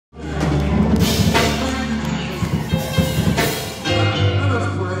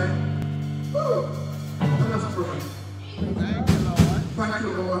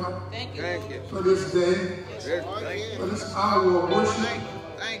for this day, for this hour of worship,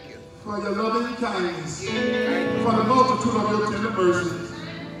 for your loving kindness, for the multitude of your tender mercies.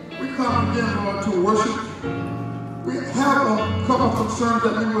 We come again, Lord, to worship. We have a couple of concerns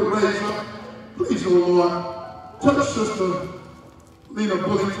that we would raise up. Please, oh Lord, touch Sister Lena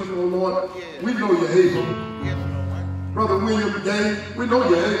Bullington, oh Lord. We know you're able. Brother William Gay, we know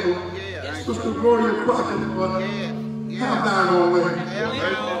you're able. Sister Gloria Crockett, Lord, have thine own way.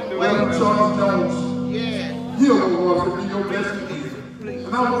 Reverend Charles Jones, heal, oh Lord, for be your blessing.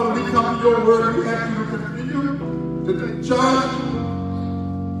 And I want to come to your word. We ask you to continue to charge.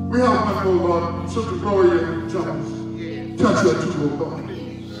 We have one, oh Lord, Sister Gloria Jones. Touch her too, oh Lord.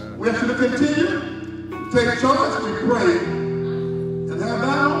 We ask you to continue to take charge, we pray, and have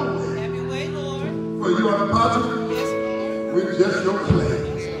thine own way. Have your way, Lord. For you are the positive. We're just your clay.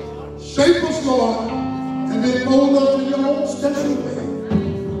 Shape us, Lord, and then mold us in your own special way.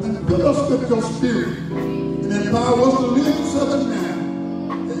 And fill us with your spirit. And empower us to live in such a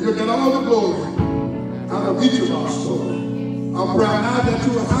manner that you'll get all the glory out of each of our story. I pray now that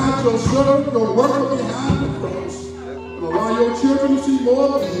you will hide your servant, your worker behind the cross. And allow your children to see more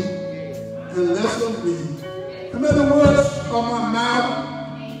of me and less of me. And may the words of my mouth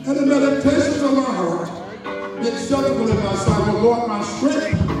and the meditations of my heart be acceptable in thy sight, O Lord, my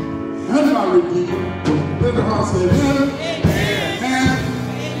strength and my redeemer. Let the house say amen. Amen.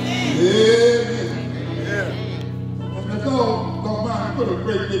 Amen. And if y'all don't mind, put a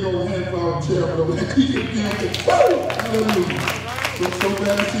great big old hand for our chair over there. Keep it going. Hallelujah. So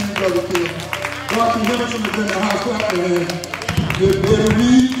glad to see you, Brother Kim. Dr. Henderson is in the house. Clap your hand.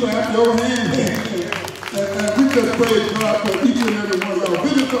 Read, clap your hand. And we just praise God for each and every one of y'all.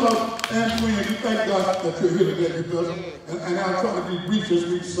 Visit us and friends. We thank God that you're here today with us. And I'll try to be brief as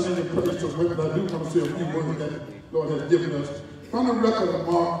we sing and praise to women. I do want to say a few words that the Lord has given us. From the record of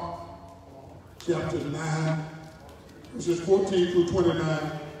Mark, chapter 9, verses 14 through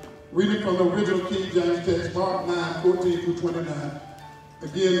 29. Reading from the original King James text, Mark 9, 14 through 29.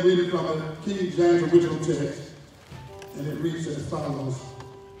 Again, reading from the King James original text. And it reads as follows.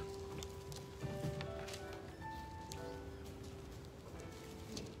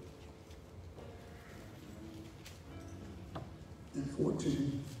 In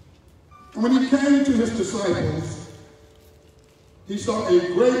 14. And when he came to his disciples, he saw a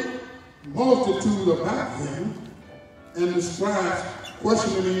great multitude about him, and the scribes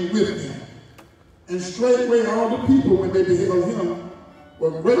questioning with him. And straightway all the people, when they beheld him,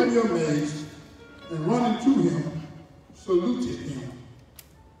 were greatly amazed, and running to him, saluted him.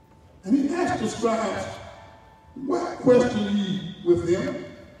 And he asked the scribes, what question ye with them?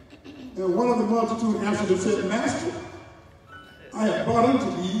 And one of the multitude answered and said, Master, I have brought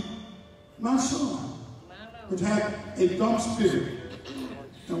unto thee my son, which hath a dumb spirit.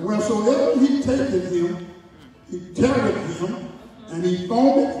 And wheresoever he taketh him, he teareth him, and he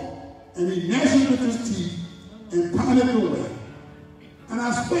foameth, and he gnasheth with his teeth, and pineth away. And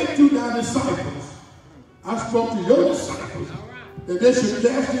I spake to thy disciples, I spoke to your disciples, that they should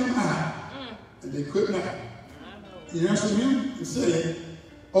cast him out, and they could not. He answered him and said,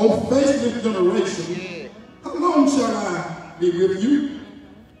 O faithless generation, how long shall I be with you?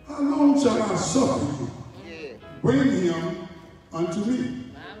 How long shall I suffer you? Bring him unto me.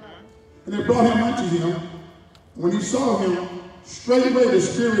 And they brought him unto him. When he saw him, straightway the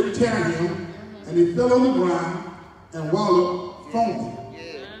spirit tear him, and he fell on the ground and wallowed foaming.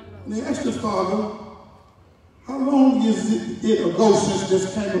 And he asked his father, how long is it ago since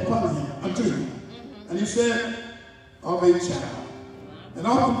this came upon him, unto him? And he said, of a child. And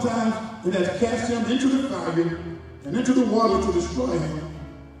oftentimes it has cast him into the fire and into the water to destroy him.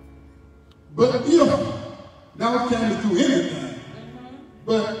 But if thou canst do anything,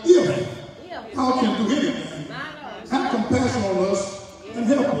 thou can do anything, have compassion on us and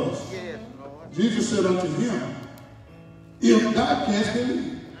help us. Jesus said unto him, if thou canst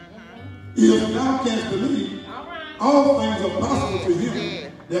believe, if thou canst believe, all things are possible to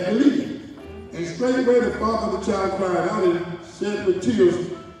him that believe. And straightway the father of the child cried out and said with tears,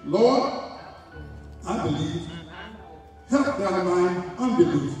 Lord, I believe. Help thou mine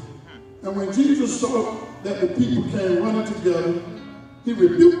unbelief. And when Jesus saw that the people came running together, he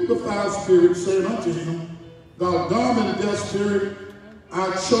rebuked the foul spirit, saying unto him, Thou dumb and deaf spirit,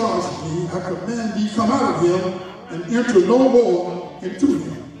 I charge thee, I command thee, come out of him, and enter no more into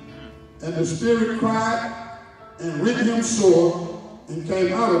him. And the spirit cried, and rent him sore, and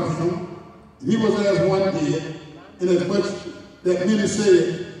came out of him. He was as one dead, inasmuch that many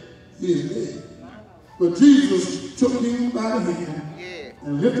said, he is dead. But Jesus took him by the hand,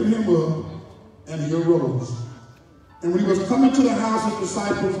 and lifted him up, and he arose. And when he was coming to the house, his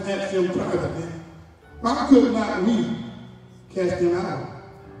disciples asked him privately, why could not we cast him out?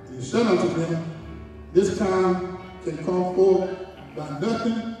 And he said unto them, this kind can come forth by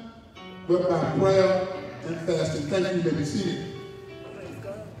nothing but by prayer and fasting. Thank you, you may be seated.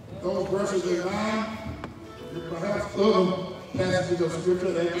 Those verses in line, and perhaps other passages of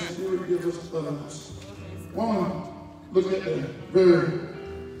scripture that the Spirit gives us utterance. I want to look at the very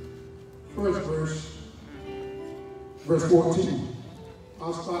first verse, verse 14.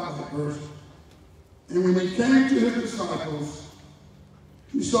 I'll start that verse. And when he came to his disciples,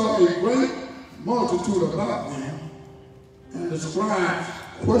 he saw a great multitude about them, and the scribes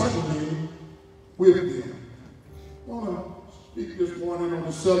questioning with them. I want to speak this morning on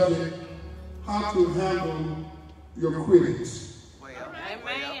the subject, how to handle your critics.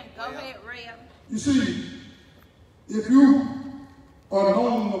 Amen. Go ahead, Rev. You see, if you are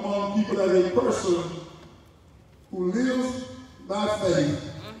known among people as a person who lives by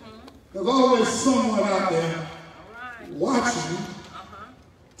faith, there's always someone out there watching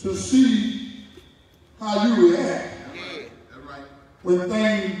to see how you react when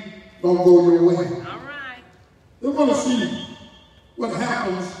things don't go your way. They want to see what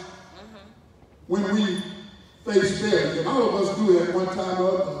happens when we face failure. And all of us do it at one time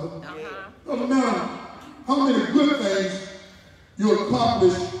or another. Doesn't matter how many good things you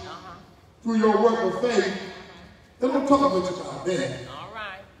accomplish through your work of faith, they don't talk much about that.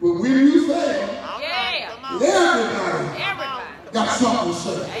 But when you fail, everybody got something to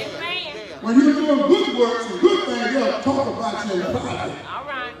say. When you're doing good works and good things, they'll talk about you in private.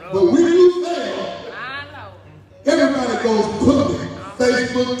 But when you fail, everybody goes public.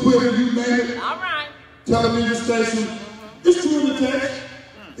 Facebook, Twitter, you name it. Television station. It's true in the text.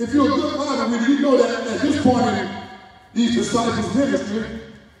 If you're a good Bible reader, you know that at this point in these disciples' ministry,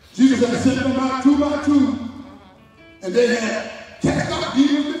 Jesus had sent them out 2 by 2, and they had cast out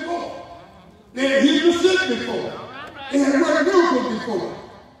demons before. They had healed the sick before. They had worked miracles before.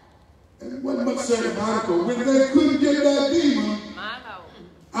 And it wasn't much said about it, but when they couldn't get that demon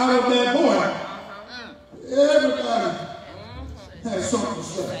out of that boy, everybody had something to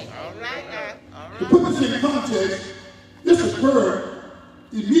say. To put this in context, this occurred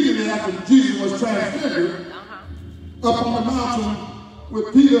immediately after Jesus was transfigured up on the mountain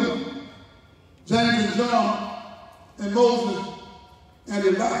with Peter, James, and John, and Moses, and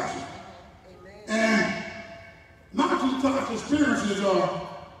Elijah. And mountaintop experiences are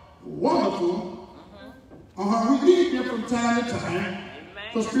wonderful. We need them from time to time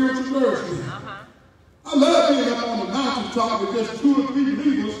for spiritual nourishment. I love being up on the mountaintop with just 2 or 3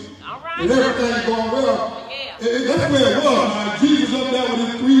 believers and everything going well. That's where it was. Now, Jesus up there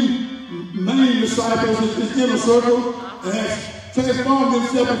with his 3 main disciples, his inner circle, and has transformed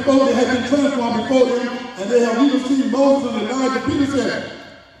himself before they had been transformed before them, and they have even seen Moses and Elijah. Peter said,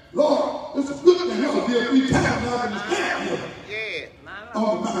 Lord, it's a good thing. That would be a free time now in the stand here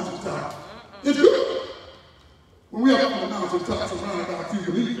on the mountaintop. It's good when we're up on the mountaintop surrounded by a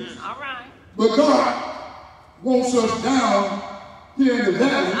few believers. But God wants us down here in the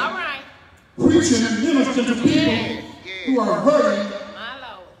valley preaching and ministering to people who are hurting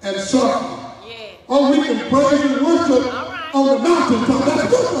and suffering. Or we can praise and worship on the mountaintop. That's a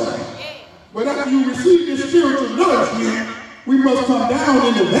good thing. But after you receive this spiritual nourishment, we must come down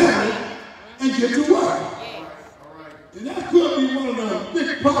in the valley and get to work. And that could be one of the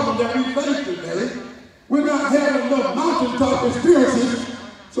big problems that we face today. We're not having enough mountaintop experiences,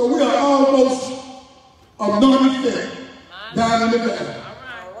 so we are almost of non-effect down in the valley.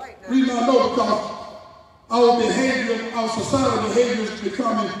 Reason I know because our behavior, our societal behavior is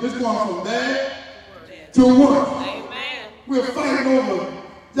becoming, it's going from bad to worse. We're fighting over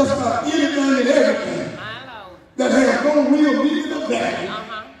just about anything and everything that has no real meaning of value.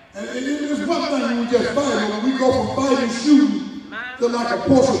 And it's one thing when we just fight, when we go from fighting shooting to like a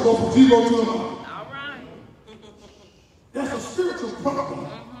Porsche go from 0 to 100. That's a spiritual problem.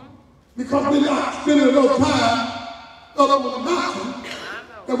 Because we're not spending enough time up on the mountain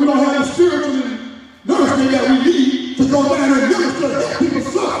that we don't have the spiritual nourishment that we need to go down and minister to help people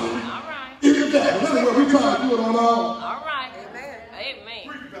suffering in the day. In other words, we try to do it on our own.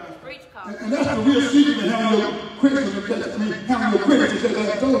 And that's the real secret of having your critics, having your critics, because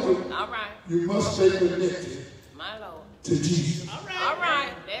I told you, you must stay connected to Jesus.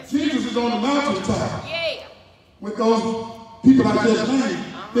 Jesus is on the mountaintop with those people I just named.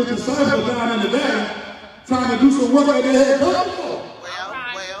 The disciples down in the valley trying to do some work that they had done before.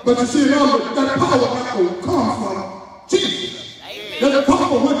 But you see, that power not going to come from Jesus. Doesn't come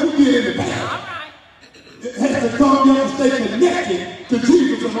from what you did in the past. It has to come, you have to stay connected to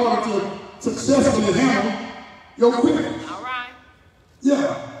Jesus in order to successfully handle your critics. All right.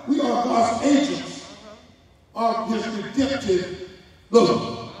 Yeah, we are God's agents of his redemptive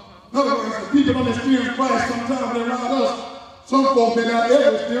love. In other words, the people don't experience Christ sometimes they around us. Some folks may not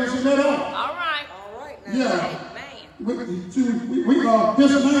ever experience him at all. All right. All right. Yeah. Amen.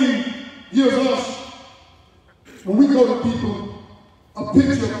 This name gives us, when we go to people, a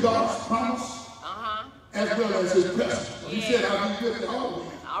picture of God's promise as well as his presence. He said, I'll be with you always.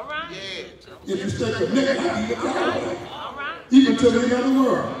 All right. If you stay connected, I'll be with you always. All right. Even to the end of the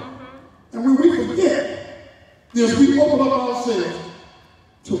world. And when we forget this, we open up ourselves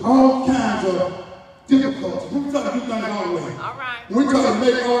to all kinds of difficulties. When we try to do things our way. All right. When we try to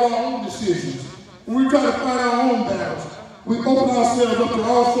make all our own decisions. When we try to fight our own battles. We open ourselves up to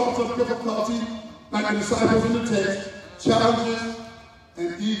all sorts of difficulties, like the disciples in the text, challenges,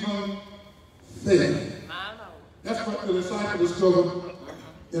 and even failure. That's what the disciples discovered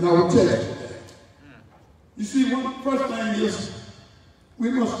in our text today. You see, one first thing is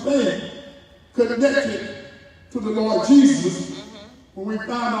we must stay connected to the Lord Jesus when we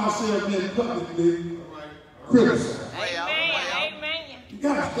find ourselves being publicly criticized. Amen. You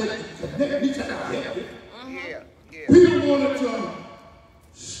got to stay connected. You cannot help it. Yeah. Peter wanted to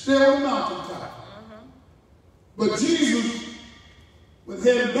stay on the mountaintop. But Jesus was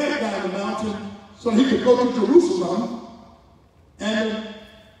heading back down the mountain so he could go to Jerusalem and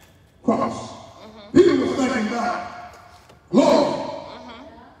cross. Peter was thinking about glory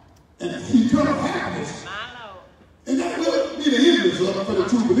and eternal happiness. And that will be the English for the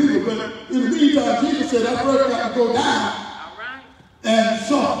true believer. But in the meantime, Jesus said, I first got to go down and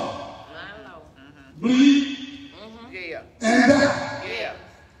suffer, bleed, and die.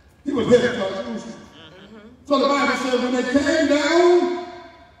 He was headed to Jerusalem. So the Bible says when they came down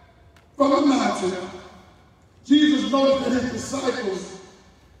from the mountain, Jesus noticed that his disciples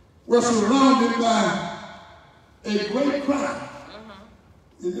were surrounded by a great crowd.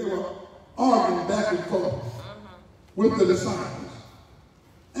 And they were arguing back and forth with the disciples.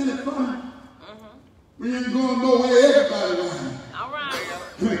 And it's funny. We ain't going nowhere, everybody around. All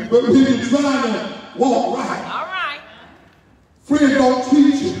right. But when you're trying to walk right, All right. friends don't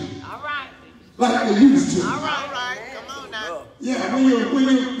treat you All right. like they used to. All right. Come on now. Yeah, when you're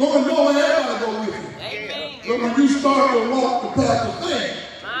going nowhere, everybody go with you. Amen. But when you start to walk the path of faith,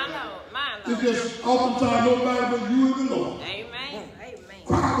 My it's Lord. just oftentimes nobody but you and the Lord. Amen.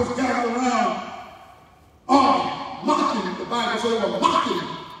 Crowd was gathered around, mocking. The Bible says they were mocking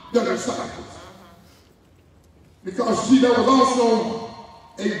the disciples. Because see, there was also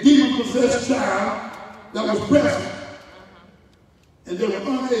a demon-possessed child that was present, and they were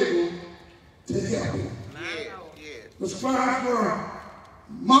unable to help him. The scribes were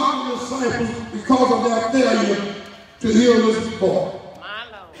mocking the disciples because of their failure to heal this boy. My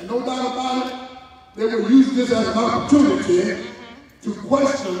Lord. And no doubt about it, they would use this as an opportunity to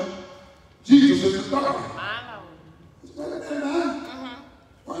question Jesus' authority. My Lord.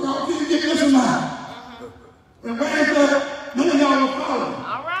 Why y'all can't get this or not? And where's that? None of y'all will follow.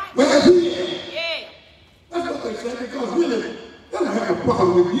 All right. Where's he at? Yeah. That's what they said, because really, they don't have a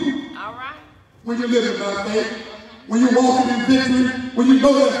problem with you. All right. When you're living by faith, when you're walking in victory, when you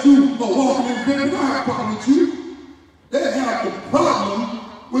know that you are walking in victory, they don't have a problem with you. They have the problem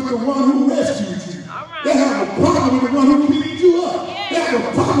with the one who rescued you. All right. They have a problem with the one who picked you up. Yeah. They have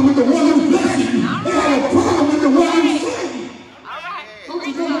a problem with the one who blessed you. All They have a problem with the one who saved you. All right. Don't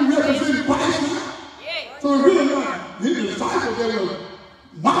you know you represent Christ now? Yeah. So it really not his disciples, they were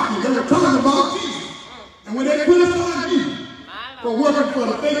mocking, they were talking about Jesus. And when they criticize you My for Lord. working for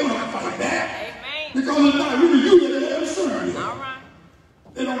the faith, they don't have to fight back. Amen. Because it's not really you that they're concerned with. All right.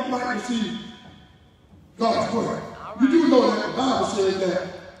 They don't like to see God's word. You do know that the Bible says that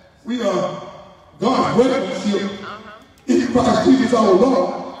we are God's workmanship in Christ Jesus our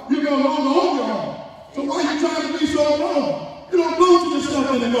Lord. You're no longer on your own. So why are you trying to be so alone? You don't belong to yourself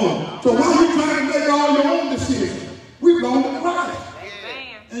anymore. So why are you trying to make all your own decisions? We belong to Christ.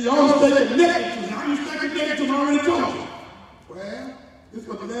 Amen. And you always stay connected to him. How you stay connected to him? I already told you. Well, this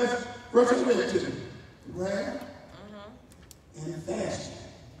was the last verse I read to you. Prayer and fasting.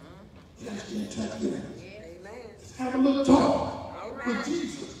 Just get in touch with him. Let's have a little talk with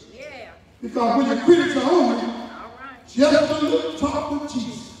Jesus. Yeah. Because when your critics are on you, All right. just a little talk with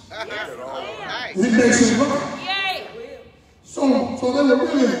Jesus. Yes, ma'am. It makes it right. Yeah. So they were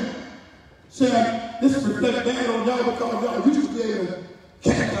really saying, this reflects bad on y'all because y'all used to be able to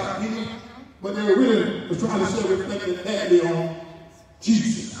cast out demons. But they were really was trying to say reflected badly on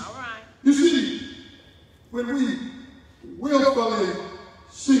Jesus. All right. You see, when we willfully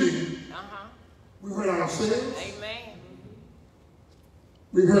sin, we hurt ourselves, Amen.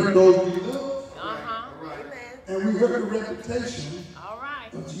 we hurt those we love, and we hurt the reputation All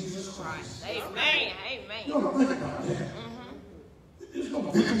right. of Jesus Christ. Amen. Amen. You ought to think about that. There's no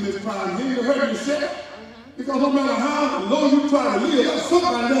victimless crime here. You hurt yourself. Because no matter how low you try to live, that's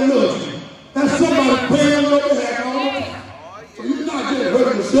somebody that loves you. That's somebody praying on your behalf all the time. So you're not just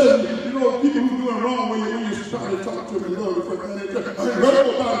hurting yourself. You know, people who doing wrong when you're trying to talk to them and love the first thing they say, I ain't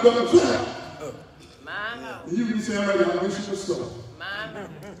hurting nobody but themselves. And you be saying, right now, I wish you was so.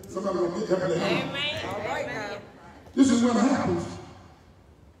 Somebody gonna get that there. Amen. All right now. This is what happens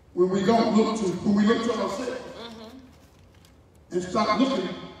when we don't look to ourselves and stop looking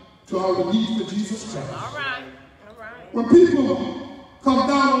to our need for Jesus Christ. All right. All right. When people come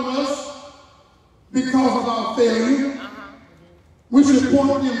down on us because of our failure, we should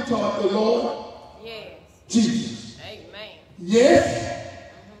point them toward the Lord Jesus. Amen. Yes,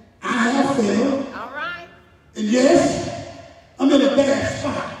 I have failed. All right. And yes, I'm in a bad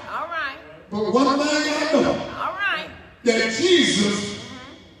spot. All right. But one thing I know, All right. that Jesus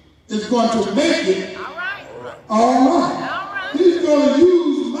is going to make it All right. all right. All right. He's going to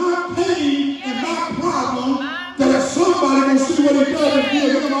use my pain and my problem that somebody will see what he does and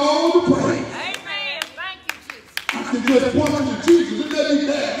give him all the praise. Amen. Thank you, Jesus. I can just point to Jesus. It doesn't be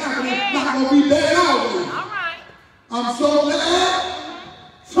bad. Not going to be bad always. All right. I'm so glad.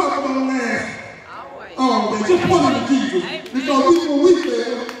 Talk about last. Always. Always. Just point to Jesus. Because even when we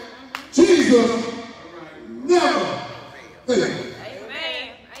fail, Jesus never fails.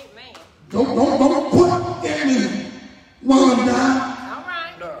 Amen. Amen. Don't put in me while I'm down. All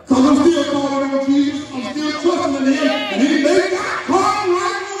right. Because I'm still calling on Jesus. I'm still trusting in him. And he may not come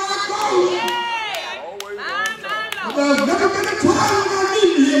right when I go. Yeah. But there's never been a time when I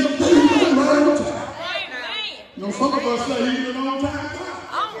need him. That he's been right on time. Amen. You know, some of us say he's been on time.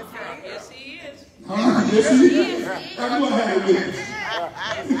 Oh, yes, he is. Yes, he is. That's what happened.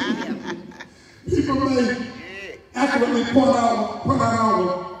 People may accurately point out our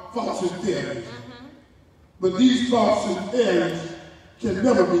faults and failures. But these faults and failures can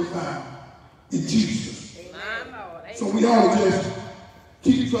never be found in Jesus. So we ought to just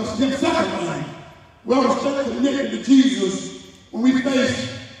keep trusting him. Secondly, we ought to stay connected to Jesus when we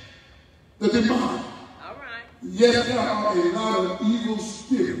face the demonic. All right. Yes, there are a lot of evil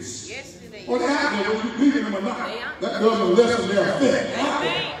spirits. Yes, it is. Or they're out there, whether you believe in them or not. That doesn't lessen their effect.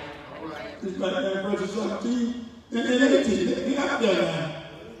 Amen. It's like that verses 17 and 18. They're out there now.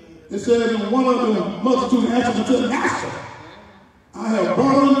 It says, and one of the multitude answered unto the master, I have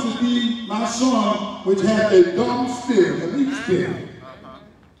brought unto thee my son, which hath a dumb spirit, a weak spirit.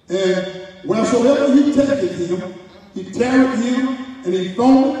 And wheresoever he taketh him, he teareth him, and he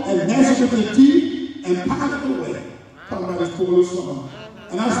foameth, and gnasheth with his teeth, and pileth away. Talking about his poor little son.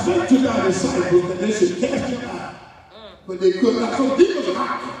 And I spake to thy disciples that they should cast him out, but they could not. So demons are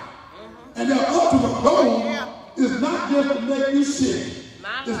out there. And their ultimate goal is not just to make you sick.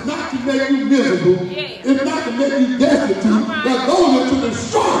 It's not to make you miserable. It's not to make you destitute. Their goal is to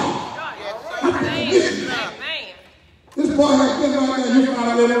destroy you. This boy has been right there. You find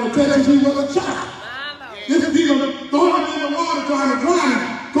out later on the text, he was a child. This demon throwing him in the water, trying to drown him,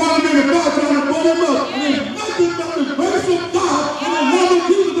 throwing him in the fire, trying to pull him up. And there's nothing but the grace of God and the love of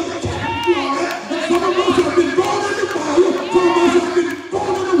Jesus that kept you all right. And some of us have been thrown in the fire, some of us have been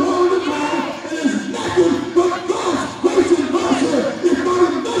thrown in the water to drown, and there's nothing but God's grace and mercy. It's by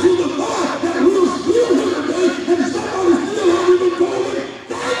the mercy of God that we're still here today, and somebody still hasn't been told it.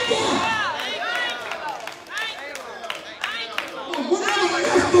 Thank God. Whatever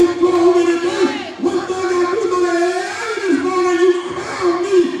else they throw me today, one thing I do know that every this morning you crown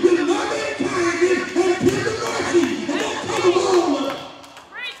me with loving kindness and tender mercy, and that comes along.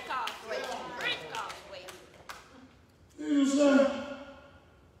 Jesus said,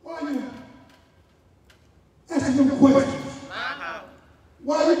 why are you asking them questions?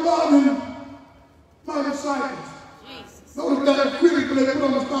 Why are you bothering my disciples? Notice that the critics, when they put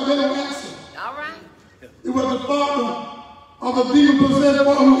on the spot, they don't answer. All right. It was the father of the demon-possessed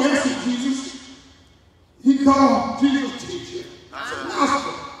boy who answered Jesus. He called Jesus teacher,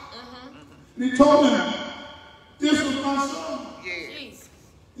 master. And he told him, this is my son.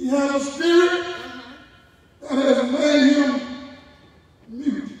 He has a spirit that has made him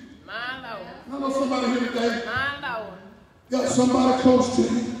mute. I know somebody here today got somebody close to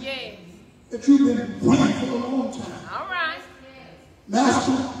you that you've been praying for a long time. All right.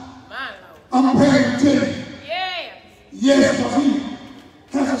 Master, My Lord. I'm praying to you. Yes. Yes, because he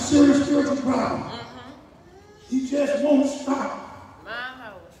has a serious spiritual problem. He just won't stop. My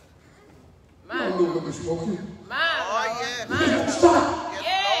Lord. I My don't know Lord. what we're smoking. My Lord. He won't stop.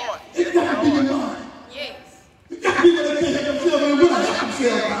 Yes. It got to be your mind. Yes. It got people that can't help themselves and will help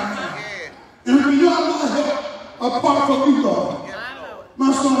themselves right now. And when you're not help,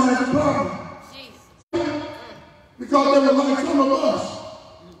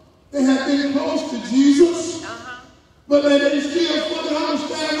 They had been close to Jesus, but they didn't still fully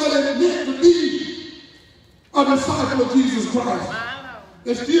understand what it meant to be a disciple of Jesus Christ.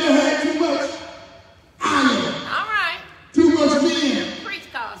 They still had too much iron, too much men.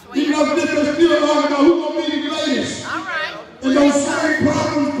 You know, they're still talking about who gonna be the greatest. And those same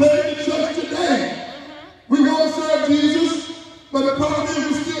problems plague the church today. We won't serve Jesus, but the problem is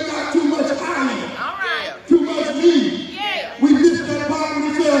we still got too much iron, too much meat. We missed that part when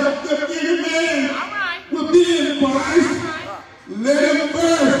he said, if any man will be in Christ, let him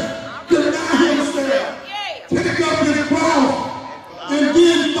first deny himself, take up his cross, and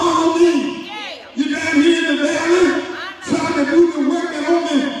then follow me. You're down here in the valley, trying to do the work that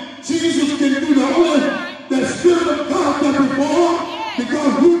only Jesus can do, the only the Spirit of God can perform,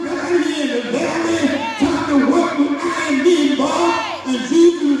 because we're down here in the valley, trying to work with iron being bought, and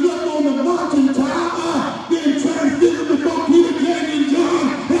Jesus is up on the mountaintop, being transfigured before Peter, James, and John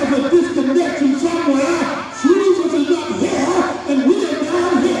has a disconnection somewhere. Jesus is up here, and we are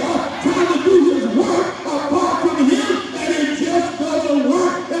down here trying to do his work apart from him, and it just doesn't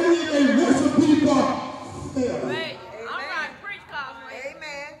work, and it's a recipe for failure.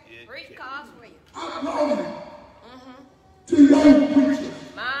 I brought him to young preachers,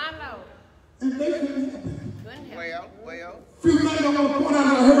 and they couldn't help it. Well. Few things I want to point out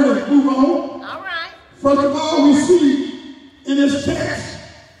I heard us move on. First of all, we see in this text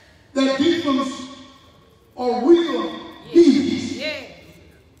that demons are real beings.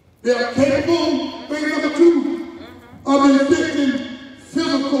 They are capable, thing number two, of inflicting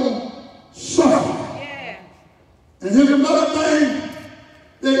physical suffering. And here's another thing,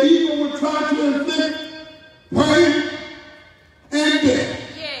 that evil will try to inflict pain and death.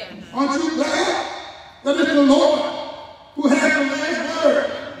 Aren't you glad that it's the Lord who has the last word,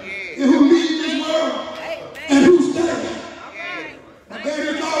 and who leads this world, and who stays? And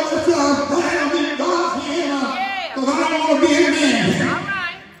there is always I'm in God's hand, because I don't want to be in man's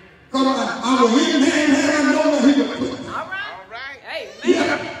hand. Because I was in man's hand, I know that he would put me.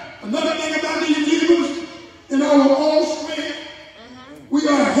 Another thing about these demons, in our own strength, we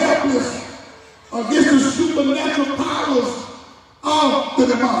are helpless against the supernatural powers of the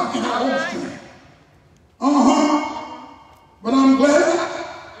demonic in our own strength. But I'm glad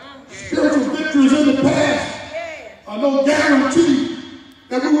spiritual victories in the past are no guarantee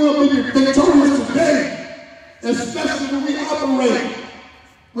that we will be victorious today, especially when we operate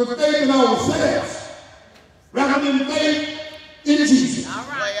with faith in ourselves rather than faith in Jesus.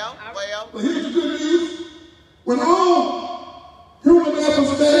 But here's the good news. When all human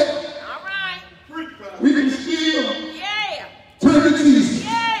efforts fail, we can still turn to Jesus.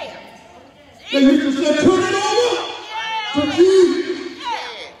 And you can say, turn it over to Jesus.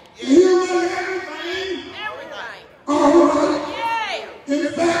 He'll make everything all right.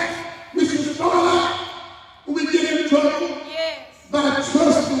 In fact, we should start out when we get in trouble by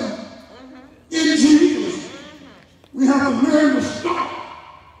trusting in Jesus. We have to learn to start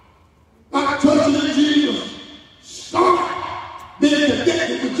by trusting in Jesus. Start being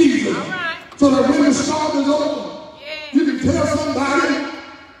connected with Jesus. So that when the storm is over, you can tell somebody,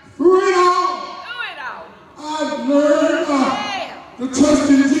 through it all, I've learned to trust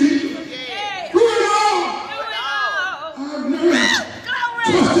in Jesus. Through it all, I've learned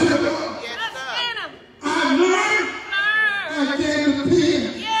to trust in the Lord. I've learned I can depend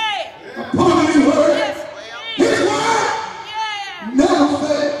upon his word. His word never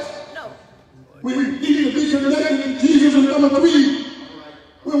fails. We need to be connected to Jesus. And number three,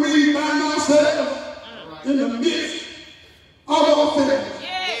 when we find ourselves in the midst of our failures.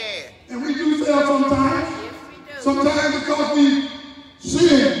 And we do fail sometimes. Sometimes because we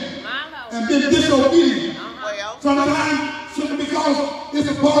sin and been disobedient. Sometimes simply because it's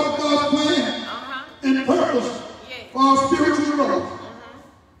a part of God's plan and purpose for our spiritual growth.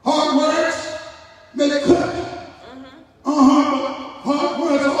 Hard words may cut. But hard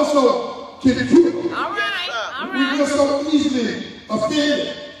words also can kill. We get so easily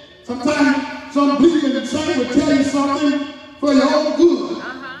offended. Sometimes some believing saint will tell you something for your own good.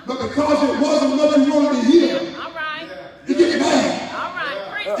 But because it wasn't what you wanted to hear, you get mad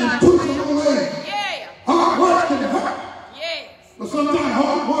and push it away. Hard words can hurt. But sometimes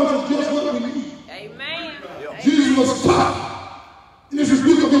hard words is just what we need. Jesus was tough. And this is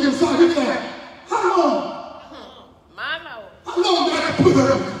people getting inside. He said, how long? How long did I put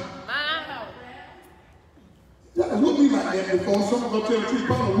up with you? That would be like that before. Some of us tell the truth,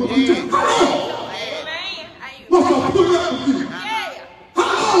 probably would be too. How long? Must I put up with you? How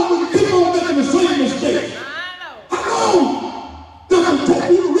long will you keep on making the same mistake? How long does it take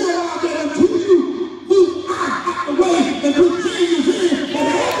you to realize that until you move out the way and put Jesus in, and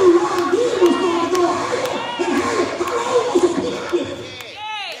every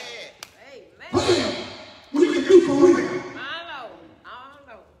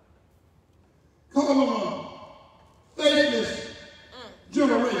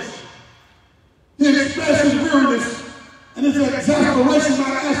generation. He expressed his weariness and his exasperation by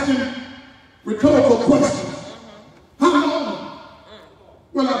asking rhetorical questions. How long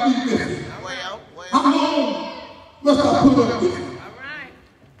will I be with you? How long must I put up with you?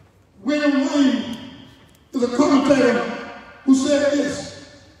 William Lane is a commentator who said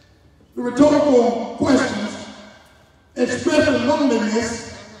this: the rhetorical questions express the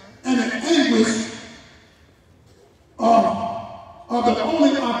loneliness and the anguish of the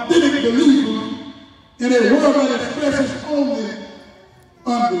only authentic believer in a world that expresses only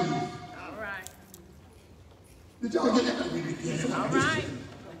unbelief. All right. Did y'all get that? All right.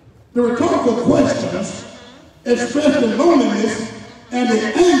 The rhetorical questions express the loneliness and the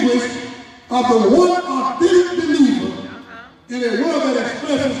anguish of the one authentic believer in a world that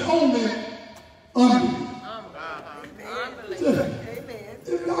expresses only unbelief.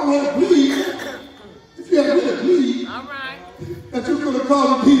 If y'all had believed, if you had really believed that you could have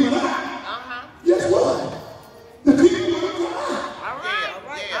called the people out, guess what? The people would have come out.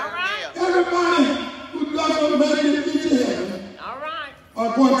 Everybody who doesn't make it into heaven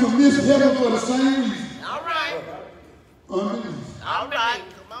are going to miss heaven for the same reason. Unbelief. All right.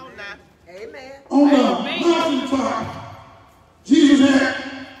 Come on now. Amen. On the mountaintop, Jesus had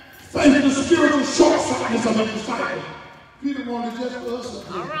faced the spiritual short-sightedness of his disciples. Peter wanted just for us.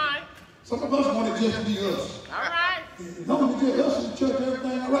 All right. Some of us wanted just to be us. All right. As long as just us in church,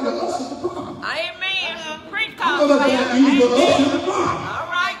 everything all right. Us is the problem. Amen. Preach, I know that's what I mean, but us is the problem. all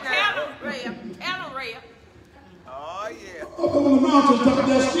right. Tell them, Rev. Tell them, Rev. Oh, yeah. Up on the mountaintop,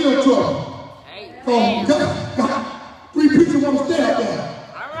 there's still trouble. Amen. God, three preachers want to stay up there.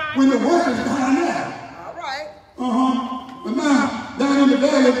 All right. When the work is down there. All right. But now, down in the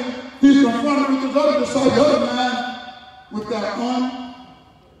valley, he's confronted with his other disciples, the other man, with that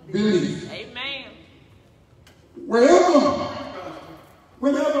unbelief. Amen.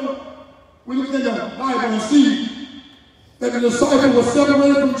 Whenever we look in the Bible and see that the disciples were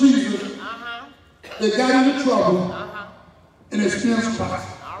separated from Jesus, they got into trouble and experienced Christ.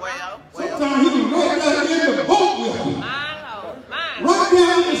 Sometimes he was right there in the boat with them. Right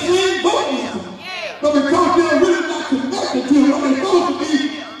there in the same boat with them. But because they're really not connected to him, what they're supposed to be,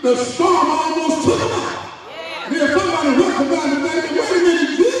 the storm almost took them out. There's somebody recognized the fact that, wait a minute,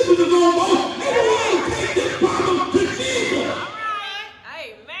 Jesus is on board. Everyone take this problem to Jesus. All right.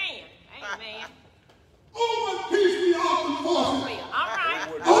 Amen. Amen. Oh, what peace we often forfeit. All right.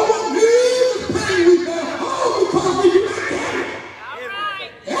 Oh, what news pain we bear. Oh, because we do not carry All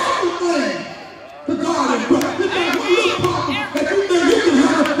right. everything to God in prayer. This is one little problem that you think you can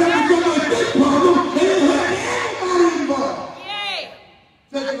have, that is so much big problem, and it has everybody involved. Yeah.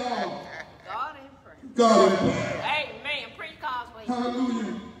 Take it all. God in prayer. God in prayer. Amen. Preach Causeway.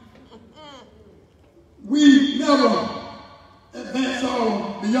 Hallelujah. We never advance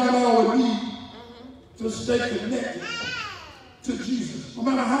beyond our need to stay connected to Jesus. No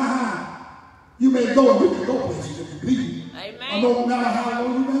matter how high you may go, you can go places if you please. Amen. No matter how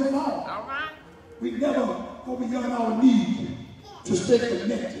low you may fall. All right. We never go beyond our need to stay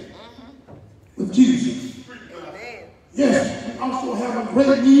connected with Jesus. Amen. Yes, we also have a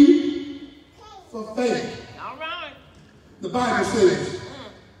great need for faith. All right. The Bible says,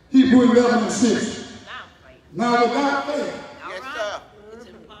 Hebrews 11:6. Now without faith, Yes, sir. It's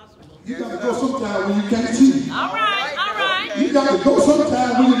impossible. you got to go sometime when you can't see. All right. All right. You got to go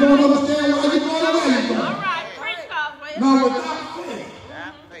sometime when you don't understand why you're going and where you're All going. right. Preach Causeway. Now without faith,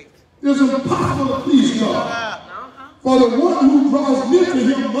 it's impossible to please God. For the one who draws near to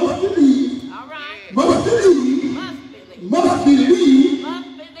him must believe, All right. must believe, Must believe.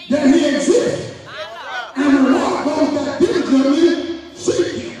 that he exists. My Lord. And the Lord knows that diligently seek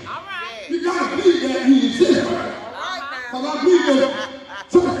him. All right. You got to believe that he exists. All right now. Because I believe that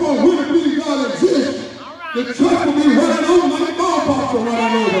church folk really believe God exists. The church will be running over like ballparks are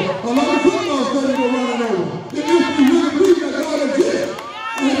running over. A lot of football stadiums are running over. If you really believe that God exists,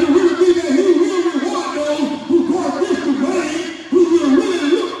 and if you really believe that he will reward those who go against the grain, who will really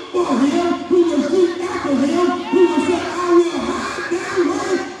look for him, who will seek after him, who will say, I will hide that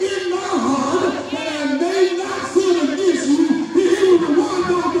word in my heart, that I may not sin against you. He will reward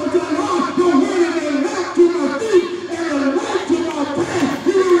those that say, Lord, your word is a lamp to my feet and a light to my path.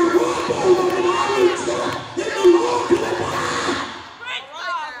 He will reward those that are in trust in the Lord to the Lord. Preach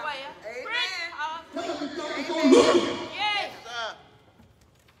Causeway. Preach Causeway. Tell me, God, go look. Yes.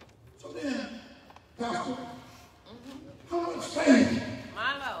 So then, Pastor, how much faith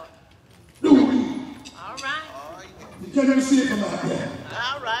My Lord. do we need? All right. You can't even see it from out there.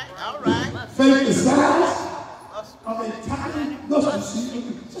 All right. All right. Faith the size of a tiny mustard seed.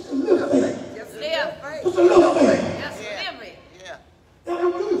 Just a little faith. Just Live. faith. Just a little faith. Just live it.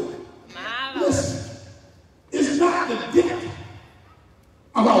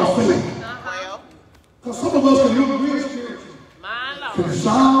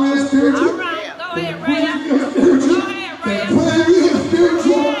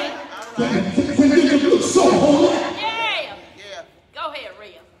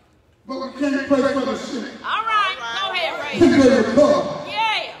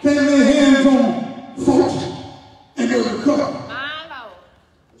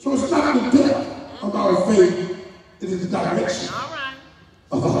 So it's not the depth of our faith, it is the direction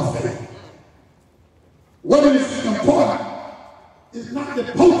of our faith. What is important is not the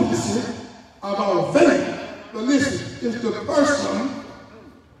potency of our faith, but listen, it's the person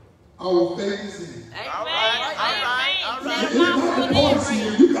our faith is in. All right. It's not the potency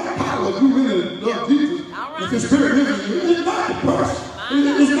if you got power, if you really love Jesus, if the Spirit lives in you. It's not the person.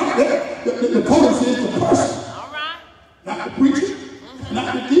 It's not that. The potency is the person. Not the preacher,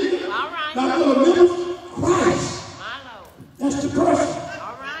 not the deacon, not the other members. Christ. That's the person.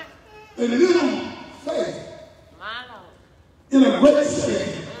 A little faith in a great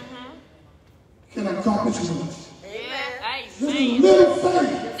faith can accomplish much. Just a little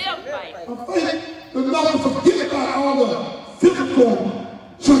faith. A faith enough to forget about all the physical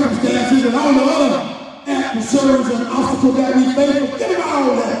circumstances and all the other adversaries and obstacles that we face. Forget about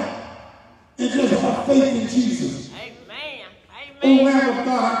all that. And just have faith in Jesus. Oh, Lamb of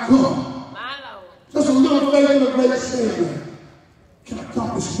God, I come. Just a little faith in a great Savior can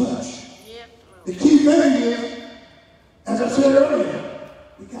accomplish much. The key thing is, as I said earlier,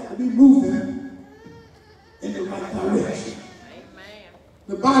 we got to be moving in the right direction.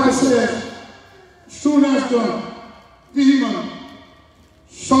 The Bible says, as soon as the demon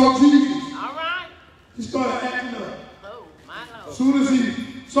saw Jesus, he started acting up. As soon as he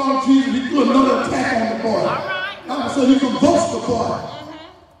saw Jesus, he threw another attack on the boy. The Bible said he convulsed the boy.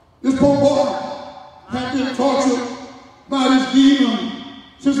 This poor boy had been tortured by this demon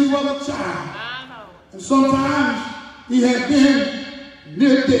since he was a child. And sometimes he had been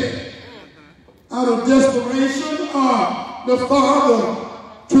near death. Out of desperation, the father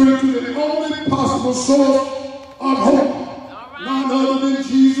turned to the only possible source of hope, none other than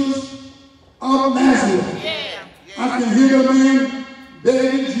Jesus of Nazareth. I can hear the man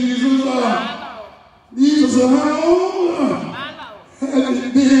begging Jesus, Jesus, how long has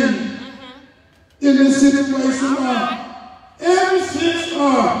it been in this situation? Ever since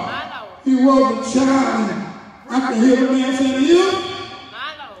he was a child, I can hear the man saying,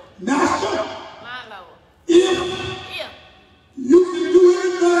 Master, if you can do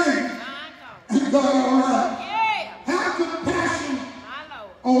anything, and God, all right, have compassion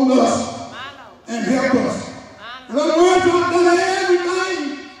on us and help us. In other words, I've done everything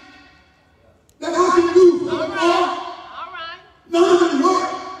that I can do for the Lord. None of it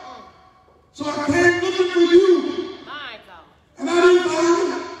worked. So I came looking for you. And I didn't find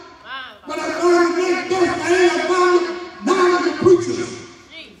it. But I found the next best thing. I found 9 of the preachers.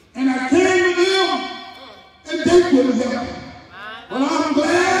 And I came to them, and they couldn't help me. But I'm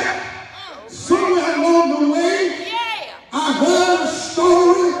glad somewhere along the way, I heard a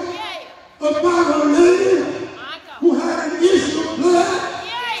story about a lady who had an issue of blood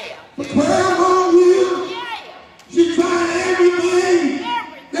for 12 long years. She tried everything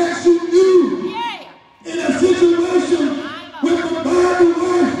that she knew in a situation with the bad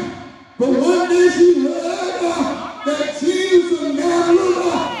work. But one day she heard that Jesus of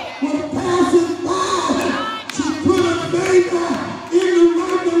Nazareth was passing by. She put her faith in the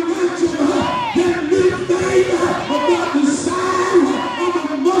right direction. That little faith about the size of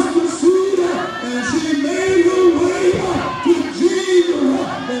a mustard seed. And she made her way to Jesus.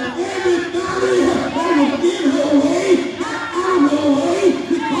 And everybody that was in her way got out of her way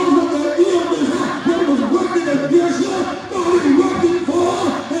because of the illness that was working against her, started working for her,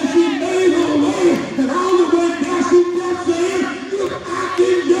 and she made her way. And all the way down she kept saying, if I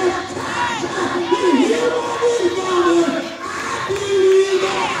can just touch her, then hear what is going on. I believe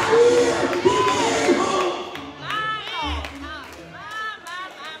that I will be made whole.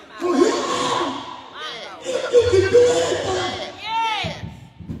 So here I am. If you can do anything,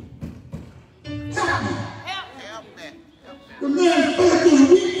 help me. The man's faith is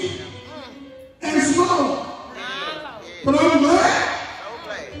weak and small. But I'm glad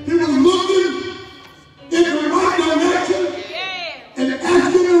he was looking in the right direction and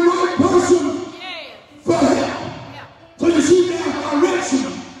asking the right person for help. So you see there's direction.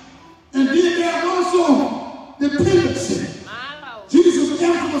 And then there's also dependency. Jesus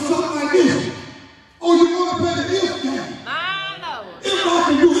answered for something like this. Oh, you want to play the if game? If I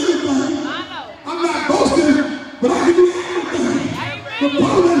can do anything, I'm not boasting, but I can do everything. The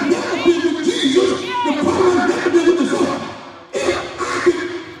problem has never been with Jesus. The problem has never been with the Son. If I can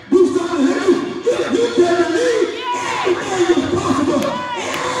do something to you, if you can believe, everything is possible.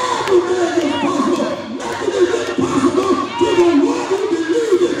 Everything is possible. Nothing is impossible to the one who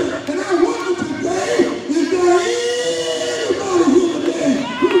believes it. And I wonder today, is there anybody here today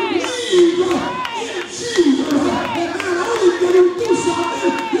who believes in Jesus? And not only can you do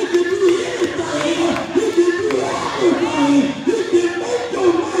something, you can do anything. You can do everything. You can make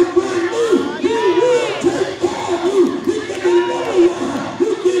your mind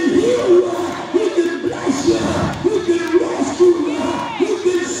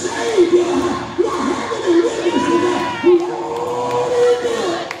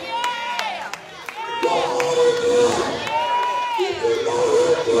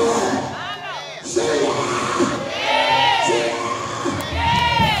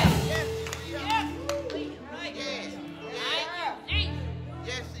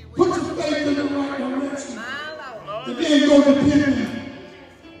and go dependent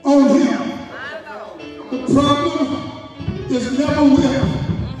on him. The problem is never with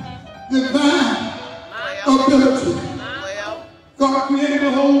divine ability. God created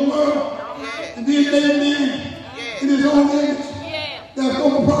the whole world and then made man in his own image. There's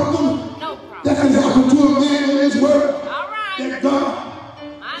no problem that can happen to a man in this world that God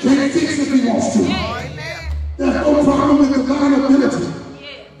can't fix if he wants to. There's no problem with divine ability.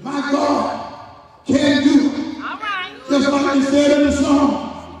 My God can do it. Just like they said in the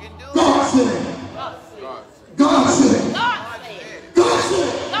song, God said. God said. God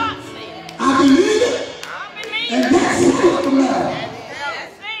said. I believe it. And that's what's the matter.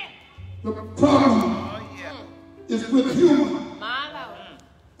 The problem is with human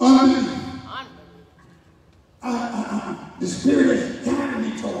unbelief. The Spirit is guiding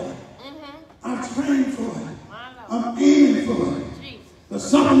me toward it. I'm trained for it. I'm aiming for it. But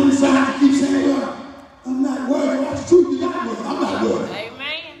something inside keeps saying, well, I'm not worried. That's true. You're not worried. I'm not worried.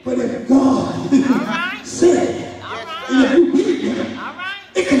 Amen. But if God said it, and if you believe Him,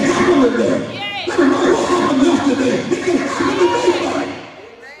 it can happen today. Let me know what happened yesterday. It can happen today.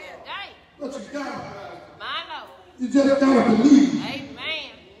 But you just gotta believe.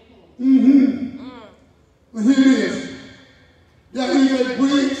 But here it is. There is a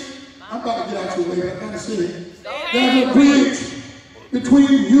bridge. I'm about to get out your way, but I gotta say it. There's a bridge between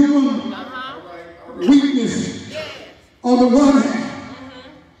human weakness on the one hand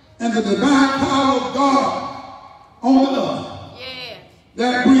and the divine power of God on the other.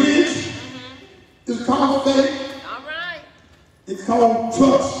 That bridge is called faith. It's called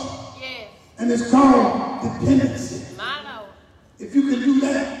trust. And it's called dependency. If you can do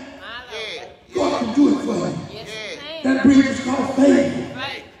that, God can do it for you. That bridge is called faith.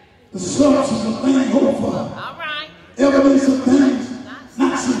 The substance of things hoped for. Evidence of things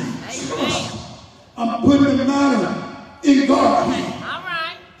not seen. Trust. I'm putting the matter in God's hand.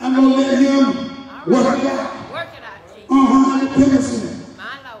 I'm going to let Him work it out. Dependency.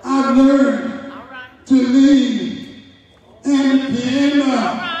 I've learned to lean and depend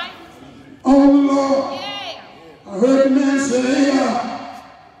on the Lord. I heard the man say,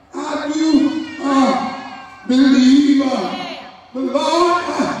 I do believe, but Lord,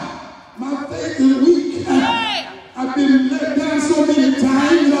 my faith is weak. I've been let down so many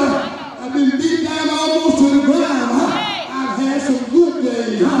times. I've been beat down almost to the ground. I've had some good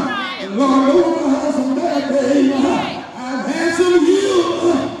days. And Lord, I've had some bad days. I've had some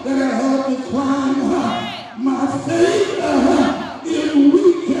hills that I had to climb. My faith is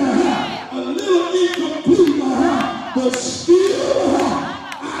weak, a little incomplete, but still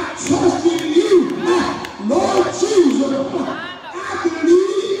I trust in you, Lord Jesus. I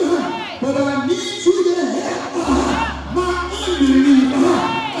believe, but I need you to help my unbelief.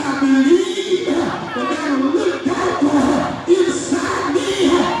 I believe, but I look out inside me,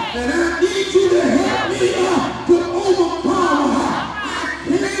 and I need you to help me to overcome. I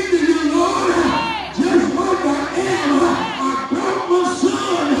came to you, Lord, just like I am. I brought my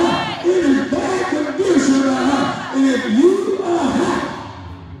son in his bad condition, and if you,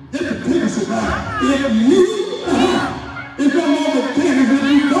 if I'm on the tennis and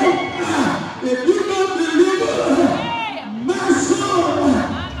you don't, if you don't deliver my son,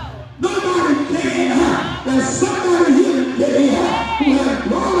 nobody can. There's somebody here today who has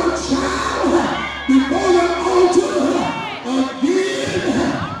brought a child before the altar again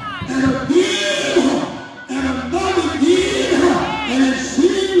and again and another again, and it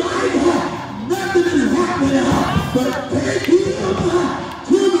seems like nothing is happening, but take him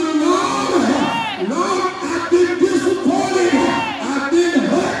to the Lord. Lord, I've been disappointed. I've been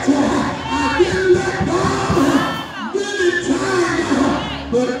hurt. I've been let down many times.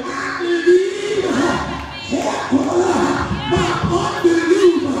 But I believe, help my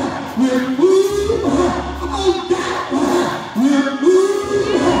unbelief will move all doubt, will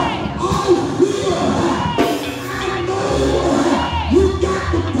move all fear. I know you got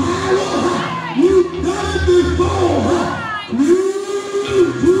the power. You've done it before.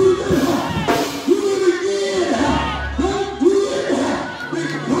 Please do it.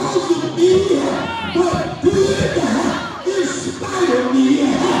 But do it in spite of me.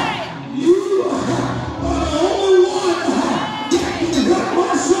 You are the only one that can help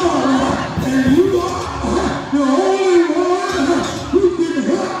my son, and you are the only one who can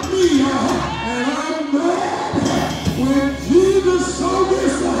help me. And I'm glad when Jesus saw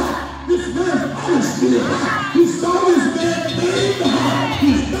this man's honesty, he saw this man's faith.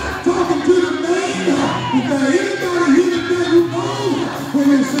 He's not talking to the man. Is there anybody here today who knows when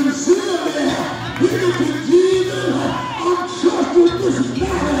you're sincere? Give it to Jesus. I'm trusting this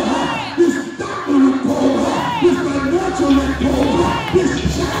matter, this doctor report, this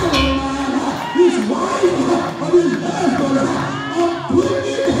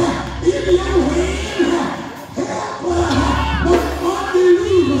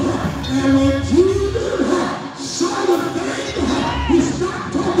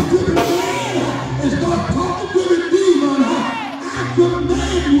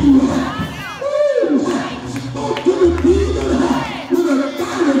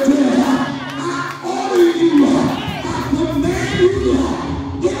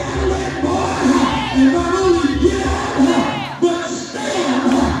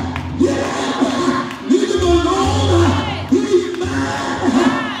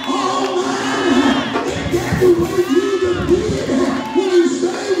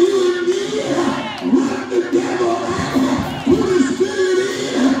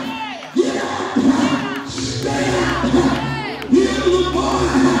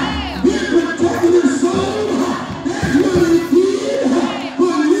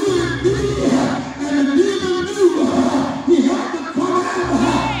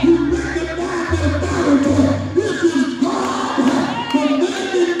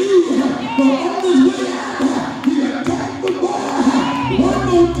on his way out, he attacked the boy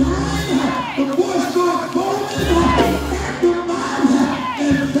one more time. The boy started foaming at the mouth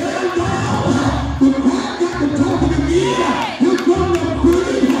and fell down. The crowd got to talking again. Here comes the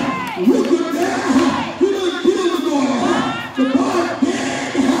critic. Look at that. He done killed the boy. The boy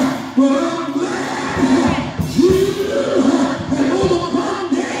dead. But I'm glad Jesus had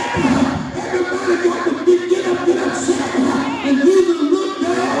overcome death. Everybody got to get up, set. And Jesus looked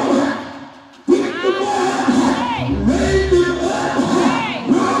down, picked the boy, raised him up,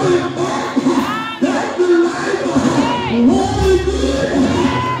 brought him back. That's the life. Only good.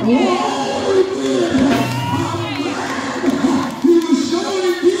 Only good. I'm glad he was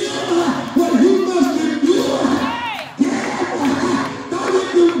showing him what he must endure. Dad thought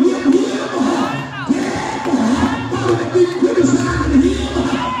he could whip him. Dad thought he could be criticizing him.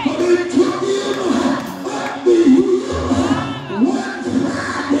 But they took him up the hill. One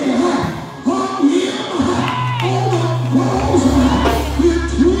Friday hung him on a cross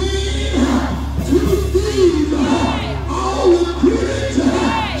between two thieves. All the critics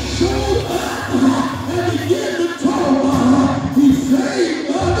showed up and began to talk. He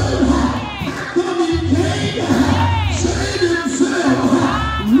saved others. How come he came? Saved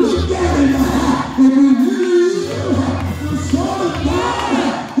himself. Look at him. If he really is the Son of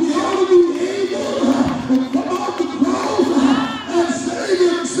God, he ought to be able to come off the cross and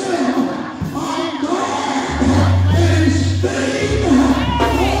save himself. I'm glad that he stayed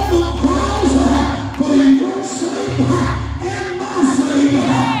on the cross for your sake and my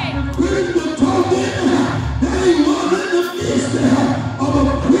sake. Critics were talking that he was in the midst of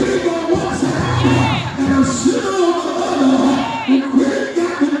a critic on one side and a sinner on the other. The critic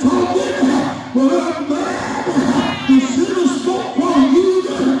got to talking, but I'm glad the sinner spoke from you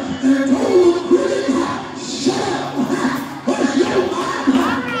and told the critic, shut up, hush your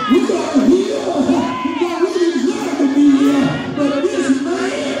mouth. We are here because we deserve to be here. But this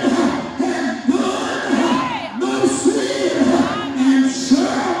man has done no sin. And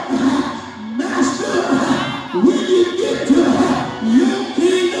sir, master, when you get to your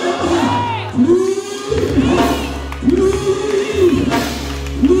kingdom, please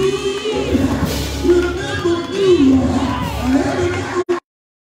remember me. Every night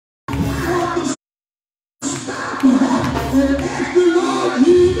I want to stop and ask the Lord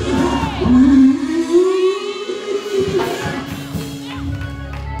Jesus,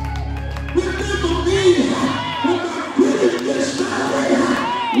 remember me when my critics get started.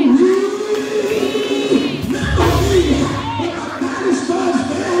 Remember me when my body starts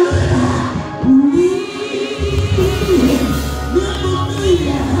failing. Remember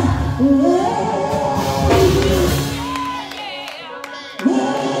me.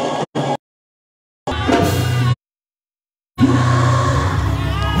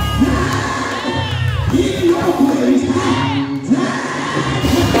 In your place,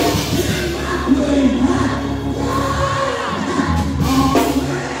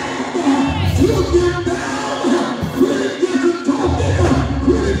 took him down. Critic gets a talking,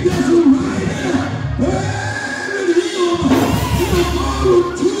 critic gets a writing. Buried him in a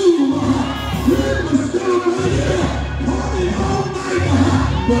borrowed tomb. Christmas celebrated, party all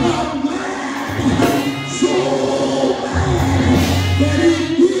night. But I'm glad, so glad that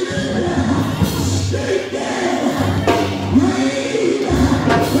he did it. Stay there, rain,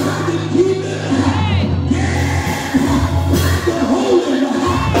 try to keep it. Yeah, try to hold it.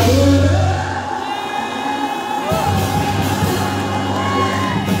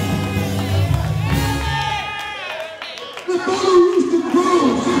 The mother used to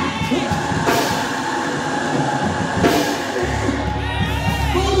grow.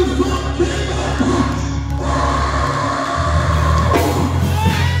 Mother's son came up.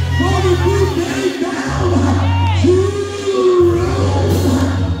 Mother grew came down. Jesus rose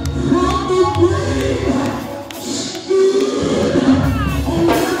from the grave. Stood on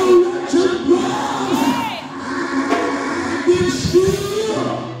resurrection ground. I can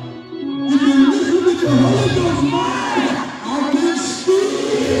still. If you listen with your Holy Ghost mind, I can still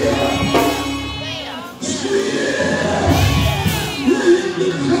hear you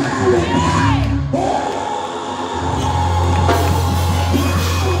declaring,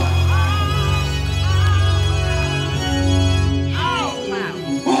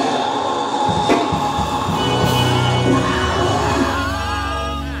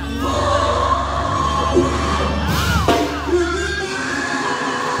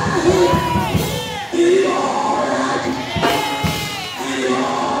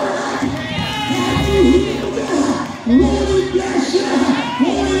 won't he bless you?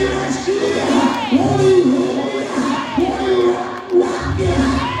 Won't he rescue you? Won't he rock you?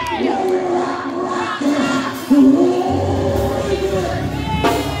 Won't he rock you?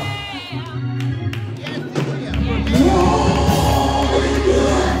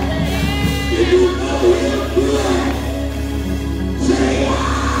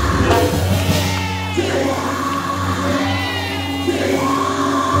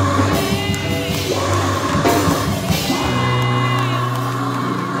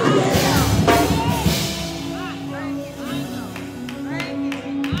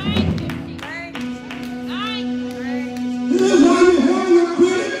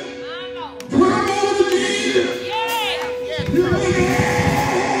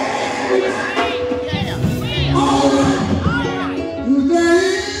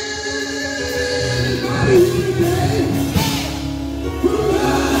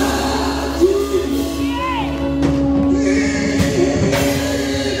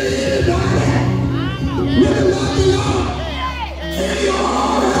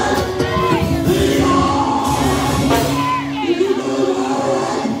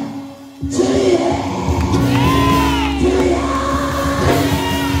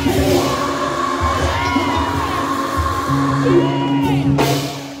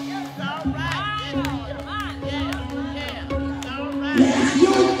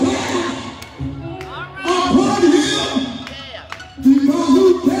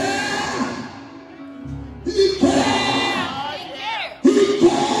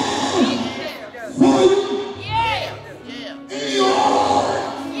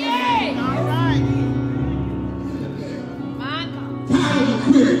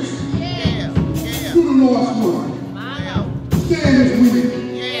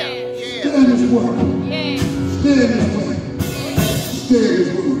 work. Stay in his way. Stay in his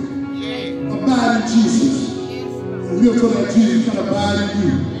word. Abide in Jesus. And you'll tell that Jesus can abide in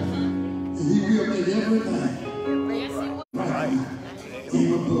you. And he will make everything right.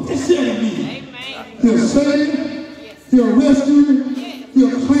 Just say to me. He'll save you. He'll rescue you.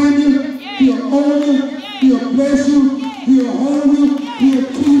 He'll claim you. He'll own you. He'll bless you. He'll hold you. He'll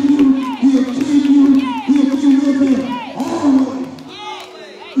keep you. He'll keep you. He'll be with you always.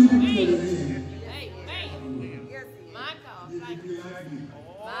 Even to the end.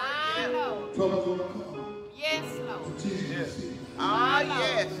 Trouble's gonna come. Yes, Lord. Jesus. Ah,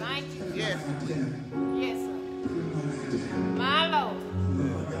 yes. Thank you. Yes. Yes, sir. My Lord.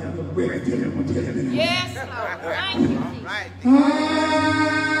 Yes, Yes, Lord. Thank you. Right. I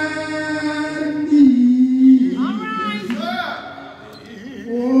need. All right.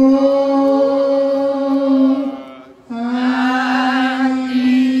 Oh, I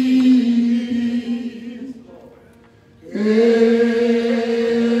need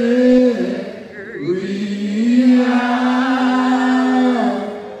every hour.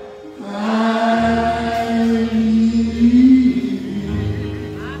 I need.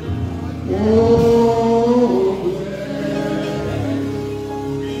 Oh,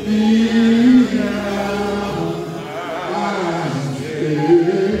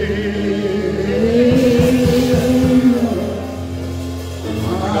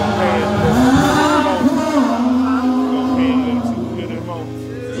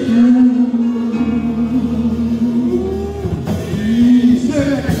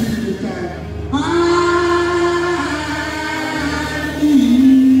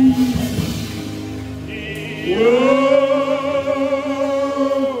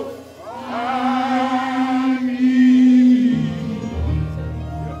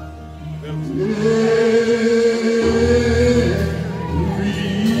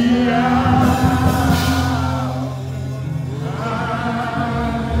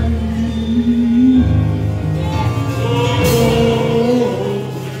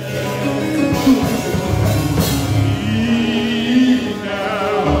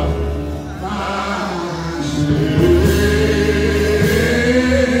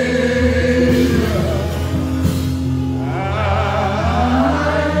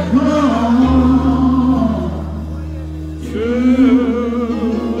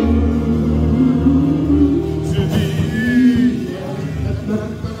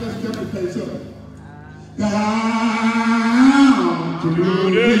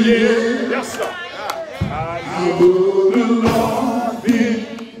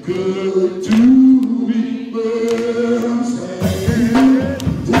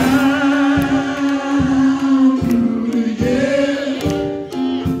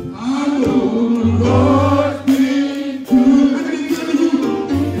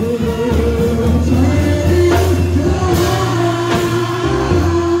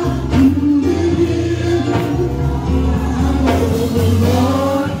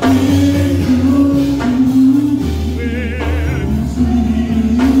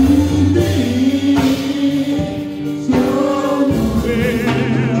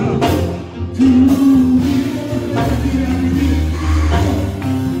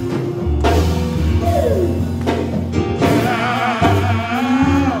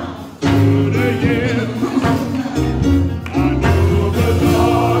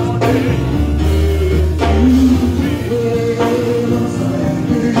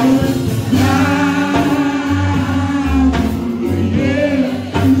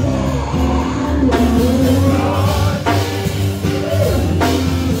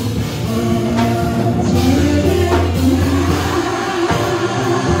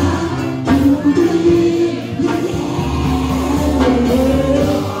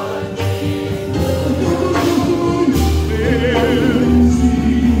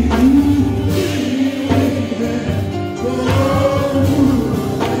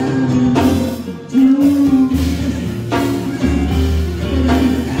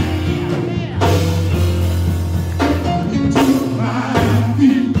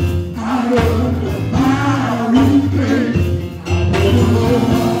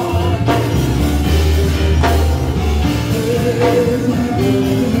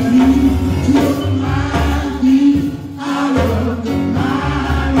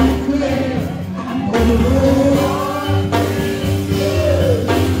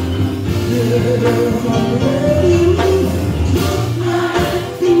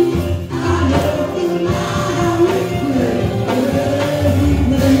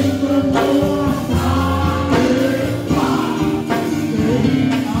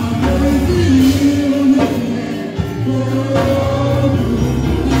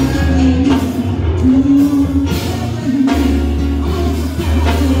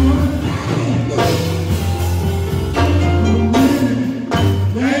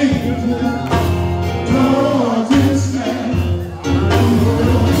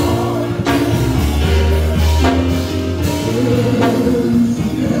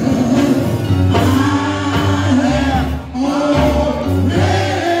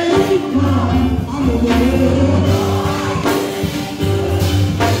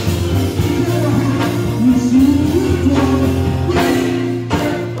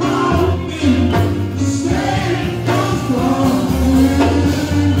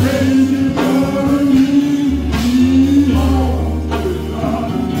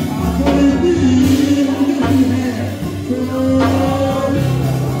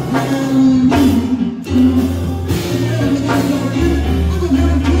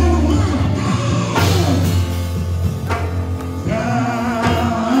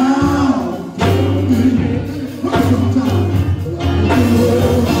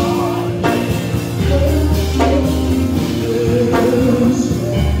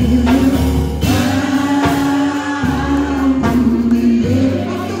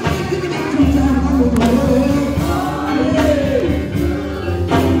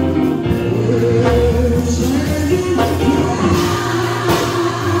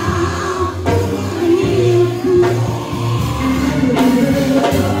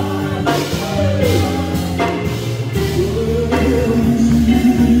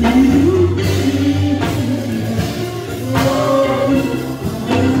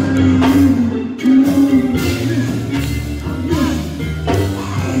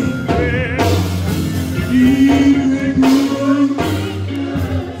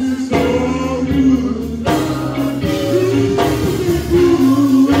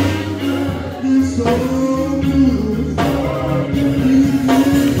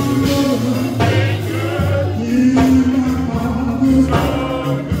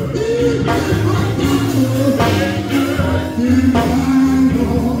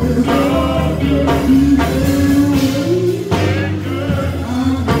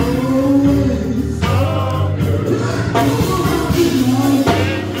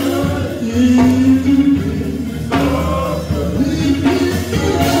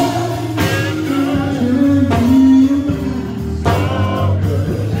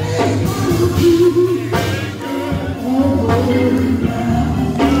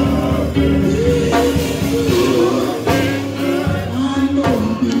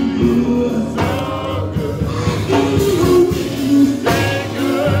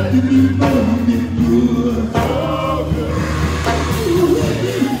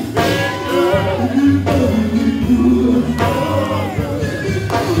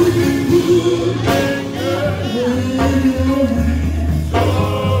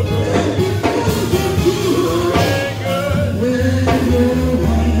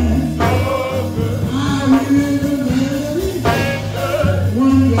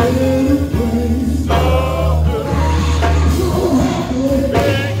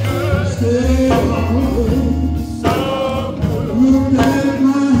 It's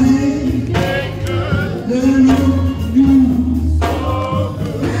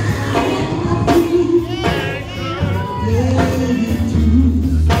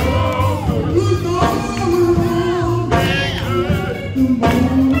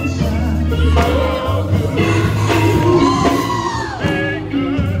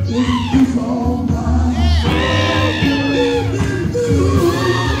all right.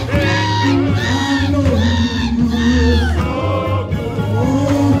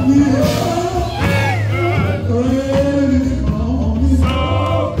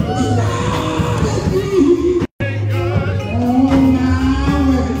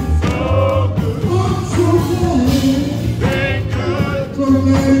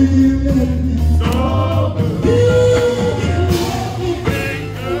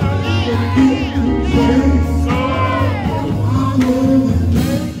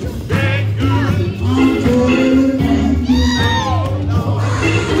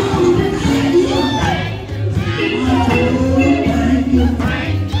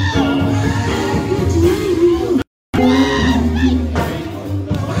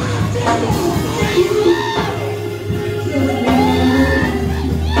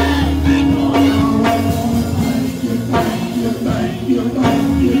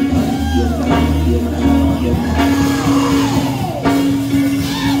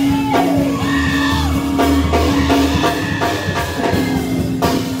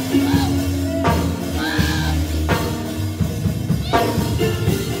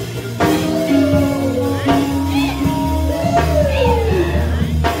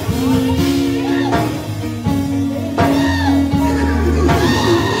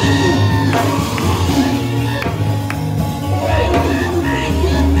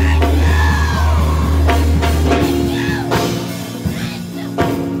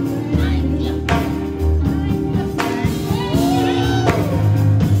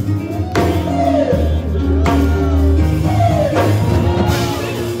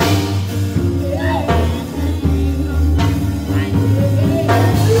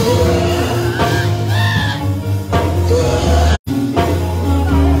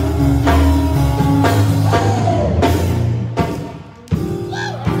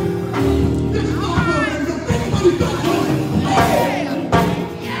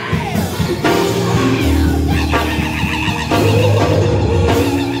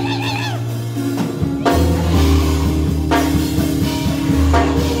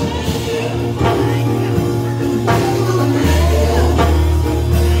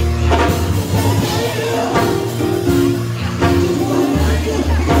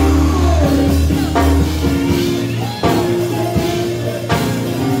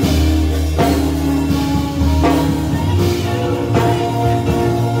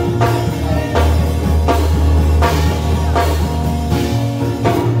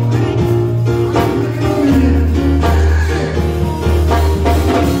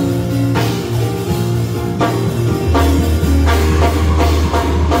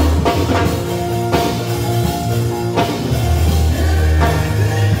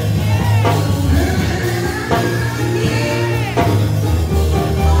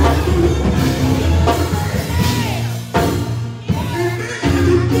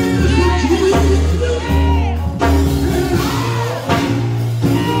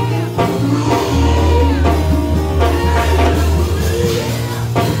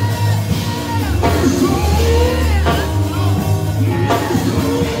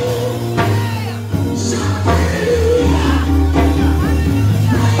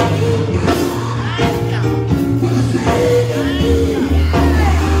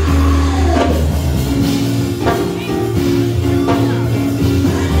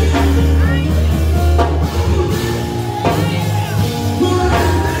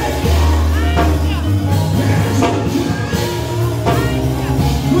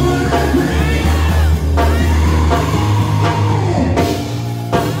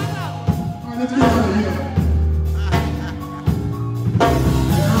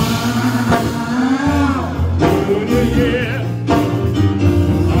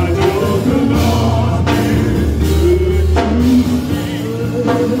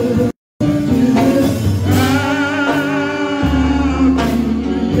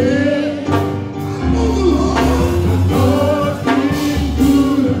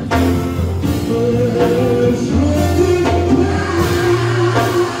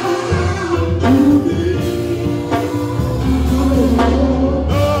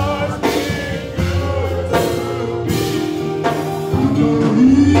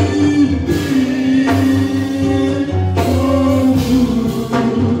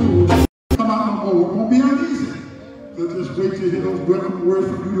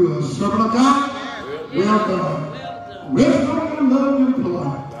 servant of God, well done. Well done, love and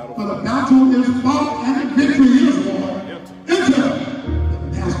employ. For the battle is fought and the victory is won. Enter the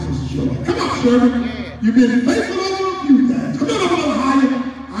master's joy. Come on, servant. You've been faithful over a few things. Come on a little higher.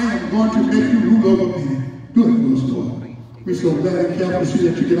 I am going to make you rule over me. Do it for us, Lord. We're so glad and careful to see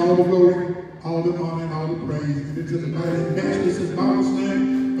that you get all the glory, all the honor, and all the praise. And it's in the mighty and matchless and marvelous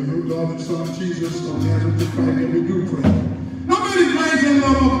name of your darling Son, Jesus, of Nazareth, Christ, that we do pray. Nobody praise and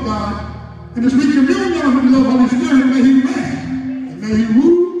love of God. And as we communion with the love of Holy Spirit, may He rest. And may He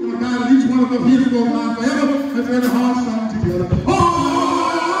rule and abide in each one of us here for life forever. Let's every heart song together. Oh!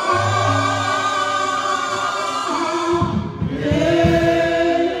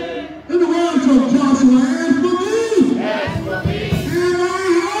 Joshua, as for me, and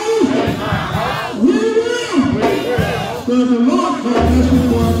my house, we will serve the Lord.